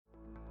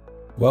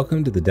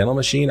Welcome to the Dental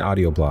Machine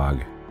audio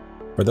blog,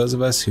 for those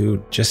of us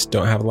who just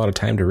don't have a lot of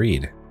time to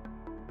read.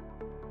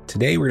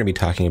 Today we're going to be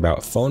talking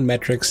about phone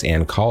metrics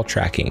and call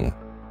tracking.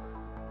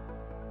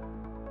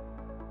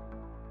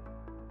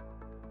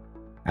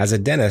 As a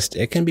dentist,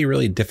 it can be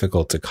really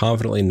difficult to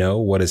confidently know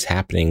what is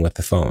happening with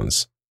the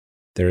phones.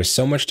 There is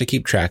so much to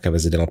keep track of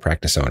as a dental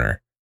practice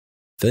owner.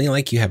 Feeling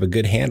like you have a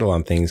good handle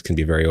on things can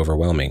be very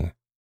overwhelming.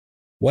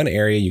 One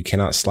area you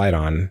cannot slide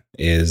on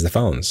is the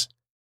phones.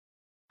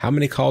 How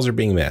many calls are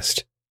being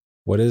missed?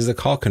 What is the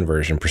call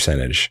conversion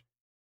percentage?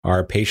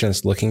 Are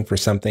patients looking for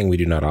something we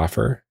do not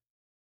offer?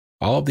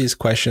 All of these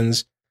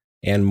questions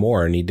and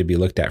more need to be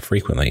looked at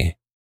frequently.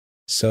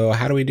 So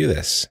how do we do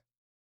this?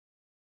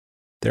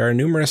 There are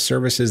numerous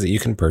services that you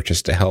can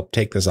purchase to help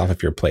take this off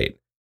of your plate,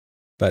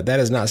 but that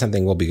is not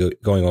something we'll be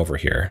going over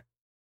here.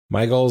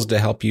 My goal is to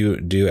help you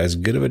do as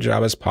good of a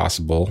job as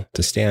possible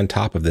to stay on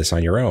top of this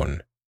on your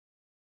own.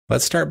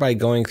 Let's start by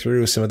going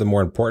through some of the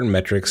more important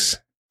metrics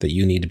that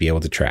you need to be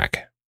able to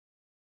track.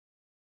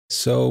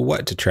 So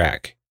what to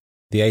track?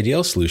 The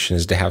ideal solution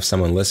is to have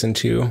someone listen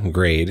to,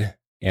 grade,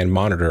 and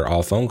monitor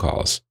all phone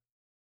calls.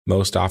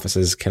 Most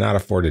offices cannot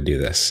afford to do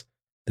this.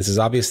 This is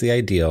obviously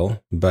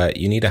ideal, but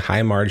you need a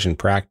high margin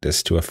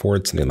practice to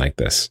afford something like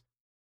this.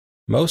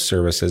 Most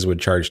services would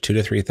charge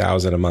 $2,000 to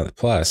 $3,000 a month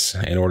plus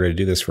in order to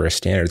do this for a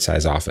standard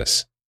size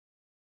office.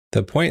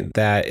 The point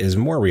that is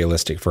more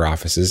realistic for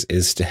offices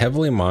is to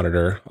heavily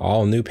monitor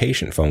all new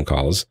patient phone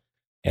calls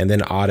and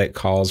then audit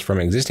calls from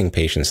existing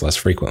patients less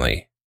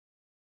frequently.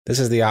 This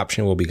is the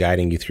option we'll be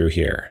guiding you through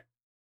here.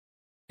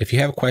 If you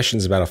have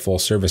questions about a full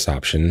service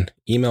option,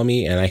 email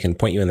me and I can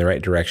point you in the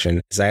right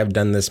direction, as I have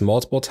done this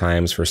multiple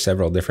times for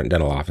several different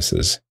dental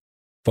offices.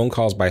 Phone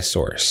calls by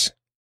source.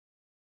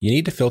 You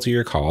need to filter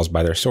your calls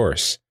by their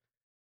source.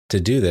 To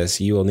do this,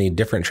 you will need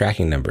different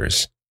tracking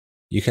numbers.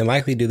 You can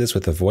likely do this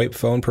with a VoIP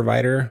phone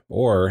provider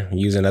or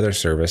use another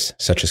service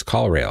such as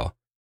CallRail.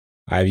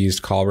 I've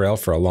used CallRail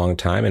for a long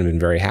time and been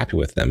very happy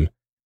with them.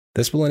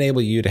 This will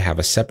enable you to have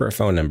a separate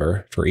phone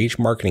number for each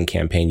marketing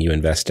campaign you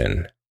invest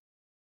in.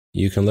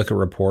 You can look at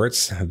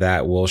reports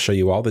that will show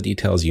you all the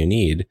details you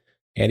need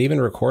and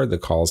even record the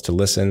calls to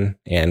listen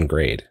and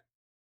grade.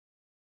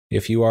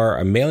 If you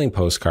are mailing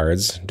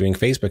postcards, doing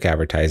Facebook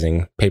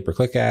advertising,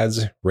 pay-per-click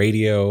ads,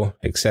 radio,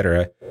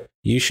 etc.,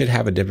 you should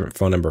have a different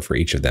phone number for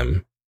each of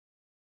them.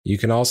 You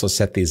can also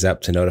set these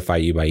up to notify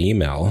you by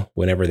email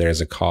whenever there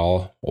is a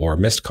call or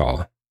missed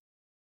call.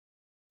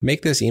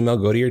 Make this email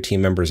go to your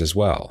team members as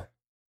well.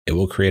 It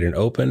will create an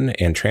open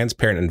and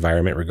transparent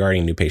environment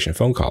regarding new patient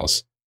phone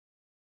calls.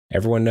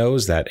 Everyone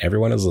knows that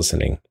everyone is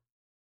listening.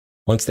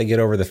 Once they get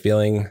over the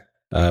feeling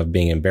of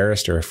being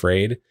embarrassed or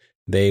afraid,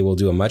 they will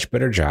do a much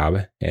better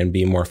job and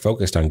be more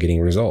focused on getting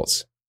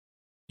results.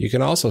 You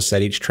can also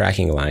set each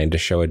tracking line to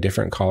show a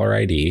different caller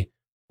ID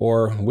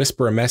or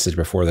whisper a message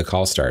before the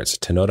call starts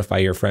to notify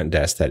your front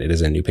desk that it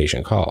is a new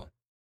patient call.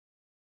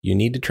 You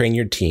need to train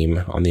your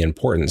team on the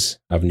importance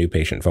of new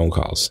patient phone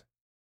calls.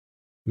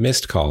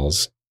 Missed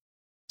calls.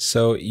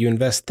 So you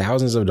invest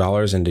thousands of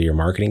dollars into your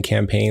marketing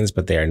campaigns,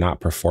 but they are not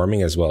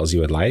performing as well as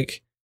you would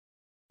like.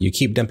 You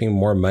keep dumping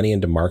more money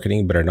into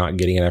marketing, but are not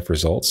getting enough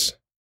results.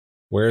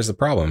 Where is the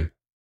problem?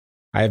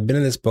 I have been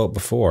in this boat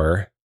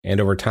before,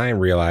 and over time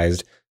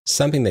realized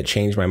something that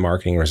changed my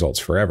marketing results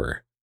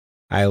forever.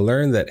 I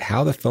learned that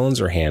how the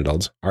phones are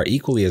handled are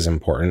equally as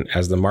important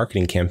as the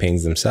marketing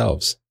campaigns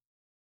themselves.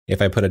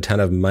 If I put a ton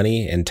of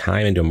money and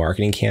time into a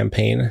marketing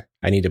campaign,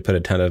 I need to put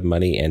a ton of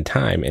money and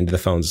time into the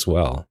phones as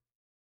well.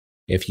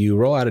 If you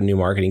roll out a new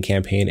marketing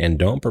campaign and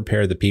don't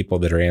prepare the people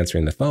that are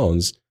answering the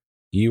phones,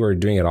 you are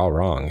doing it all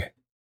wrong.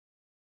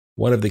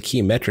 One of the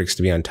key metrics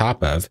to be on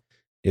top of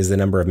is the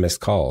number of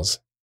missed calls.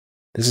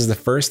 This is the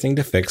first thing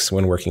to fix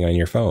when working on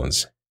your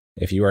phones.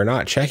 If you are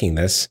not checking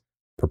this,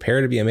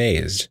 prepare to be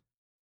amazed.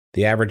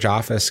 The average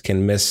office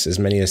can miss as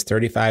many as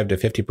 35 to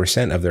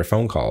 50% of their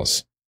phone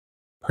calls.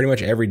 Pretty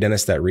much every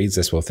dentist that reads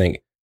this will think,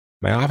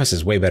 my office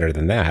is way better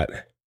than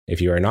that.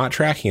 If you are not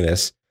tracking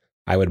this,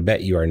 I would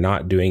bet you are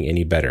not doing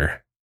any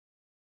better.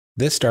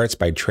 This starts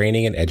by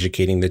training and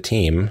educating the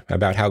team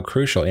about how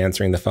crucial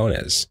answering the phone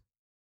is.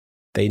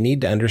 They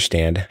need to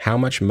understand how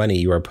much money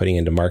you are putting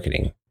into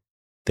marketing.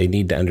 They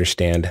need to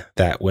understand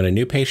that when a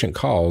new patient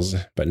calls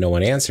but no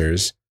one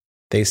answers,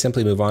 they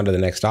simply move on to the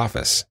next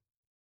office.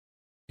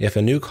 If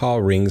a new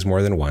call rings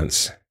more than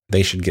once,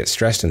 they should get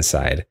stressed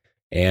inside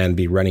and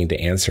be running to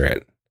answer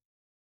it.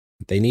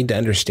 They need to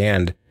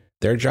understand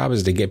their job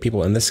is to get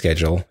people in the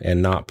schedule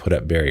and not put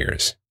up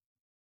barriers.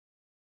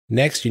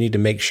 Next, you need to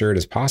make sure it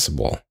is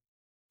possible.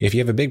 If you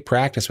have a big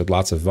practice with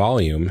lots of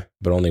volume,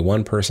 but only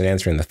one person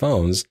answering the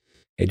phones,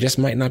 it just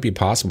might not be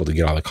possible to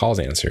get all the calls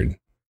answered.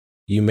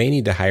 You may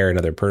need to hire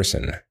another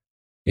person.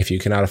 If you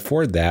cannot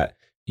afford that,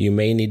 you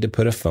may need to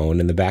put a phone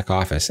in the back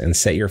office and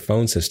set your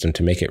phone system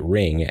to make it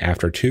ring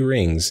after 2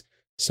 rings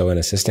so an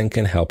assistant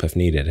can help if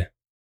needed.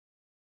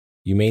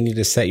 You may need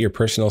to set your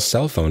personal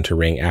cell phone to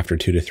ring after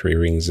 2 to 3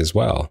 rings as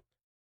well.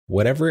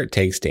 Whatever it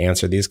takes to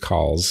answer these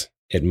calls,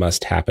 it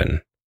must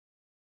happen.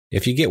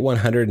 If you get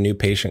 100 new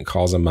patient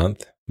calls a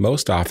month,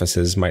 most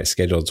offices might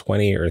schedule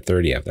 20 or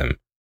 30 of them.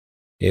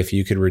 If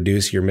you could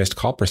reduce your missed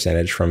call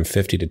percentage from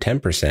 50 to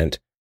 10%,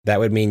 that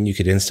would mean you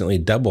could instantly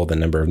double the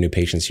number of new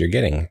patients you're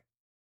getting.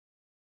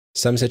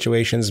 Some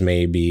situations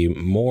may be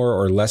more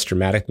or less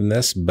dramatic than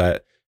this,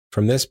 but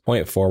from this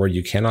point forward,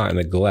 you cannot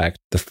neglect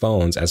the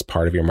phones as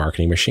part of your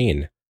marketing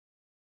machine.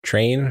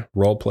 Train,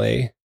 role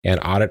play, and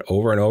audit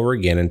over and over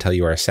again until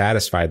you are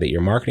satisfied that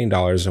your marketing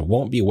dollars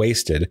won't be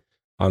wasted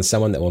on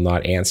someone that will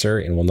not answer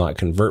and will not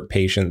convert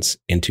patients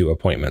into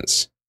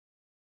appointments.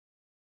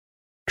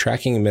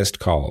 Tracking missed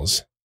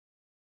calls.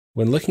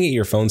 When looking at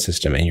your phone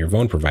system and your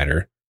phone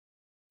provider,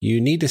 you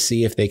need to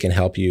see if they can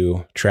help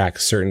you track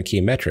certain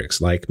key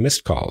metrics like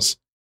missed calls.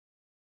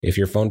 If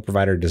your phone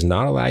provider does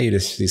not allow you to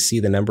see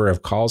the number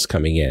of calls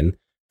coming in,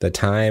 the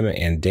time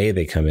and day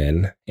they come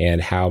in,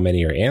 and how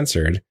many are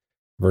answered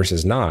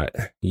versus not,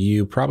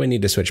 you probably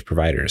need to switch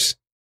providers.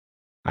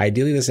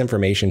 Ideally, this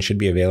information should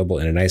be available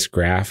in a nice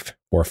graph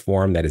or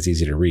form that is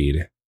easy to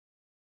read.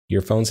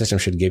 Your phone system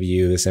should give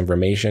you this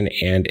information,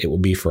 and it will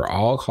be for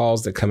all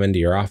calls that come into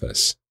your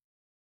office.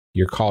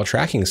 Your call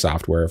tracking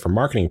software for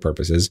marketing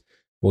purposes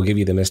will give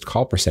you the missed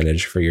call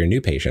percentage for your new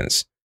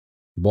patients.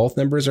 Both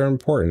numbers are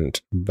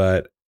important,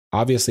 but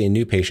obviously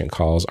new patient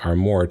calls are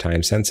more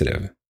time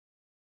sensitive.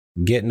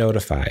 Get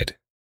notified.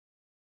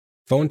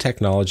 Phone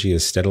technology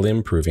is steadily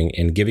improving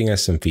and giving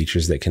us some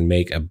features that can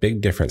make a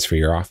big difference for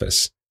your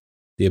office.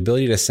 The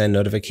ability to send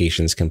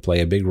notifications can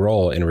play a big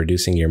role in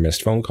reducing your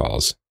missed phone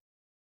calls.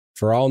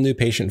 For all new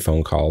patient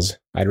phone calls,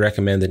 I'd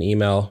recommend an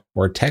email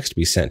or text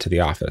be sent to the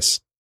office,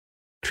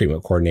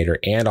 treatment coordinator,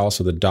 and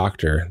also the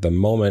doctor the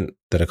moment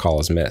that a call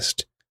is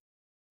missed.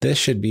 This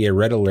should be a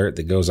red alert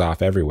that goes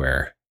off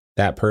everywhere.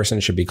 That person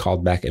should be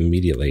called back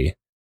immediately.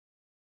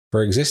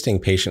 For existing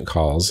patient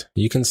calls,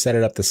 you can set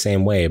it up the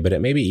same way, but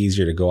it may be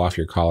easier to go off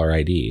your caller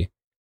ID.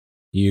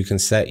 You can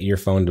set your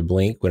phone to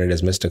blink when it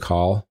has missed a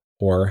call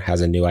or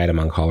has a new item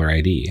on caller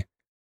ID.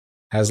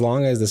 As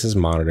long as this is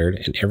monitored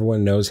and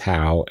everyone knows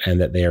how and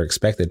that they are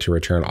expected to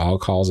return all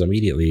calls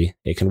immediately,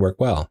 it can work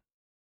well.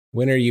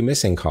 When are you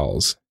missing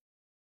calls?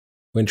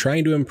 When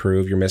trying to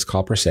improve your missed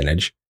call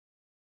percentage,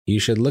 you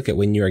should look at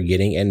when you are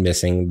getting and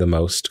missing the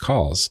most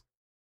calls.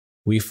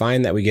 We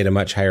find that we get a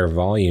much higher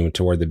volume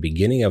toward the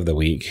beginning of the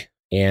week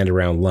and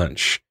around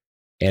lunch,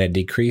 and it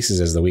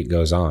decreases as the week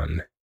goes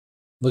on.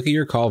 Look at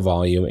your call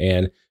volume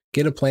and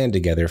get a plan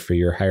together for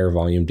your higher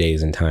volume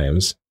days and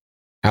times.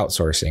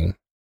 Outsourcing.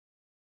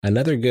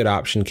 Another good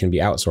option can be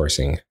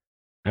outsourcing.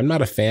 I'm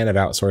not a fan of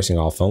outsourcing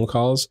all phone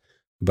calls,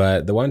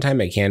 but the one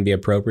time it can be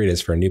appropriate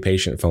is for new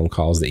patient phone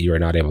calls that you are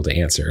not able to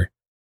answer.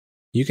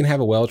 You can have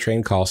a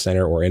well-trained call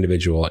center or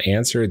individual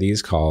answer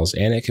these calls,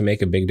 and it can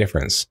make a big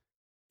difference.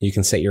 You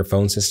can set your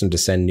phone system to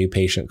send new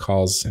patient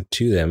calls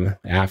to them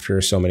after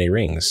so many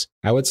rings.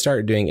 I would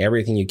start doing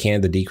everything you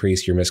can to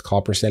decrease your missed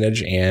call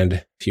percentage,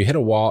 and if you hit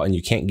a wall and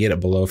you can't get it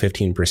below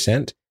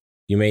 15%,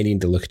 you may need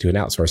to look to an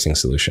outsourcing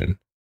solution.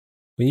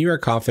 When you are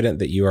confident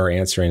that you are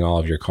answering all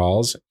of your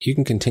calls, you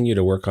can continue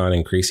to work on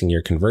increasing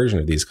your conversion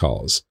of these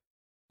calls.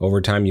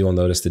 Over time, you will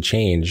notice the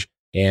change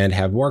and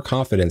have more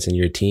confidence in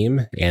your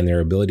team and their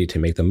ability to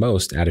make the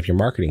most out of your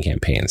marketing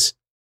campaigns.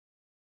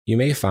 You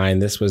may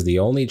find this was the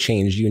only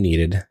change you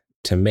needed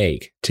to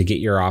make to get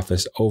your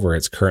office over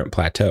its current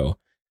plateau,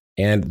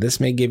 and this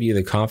may give you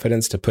the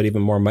confidence to put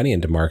even more money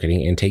into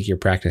marketing and take your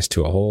practice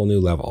to a whole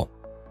new level.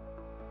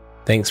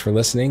 Thanks for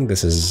listening.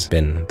 This has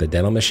been the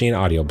Dental Machine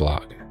Audio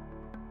Blog.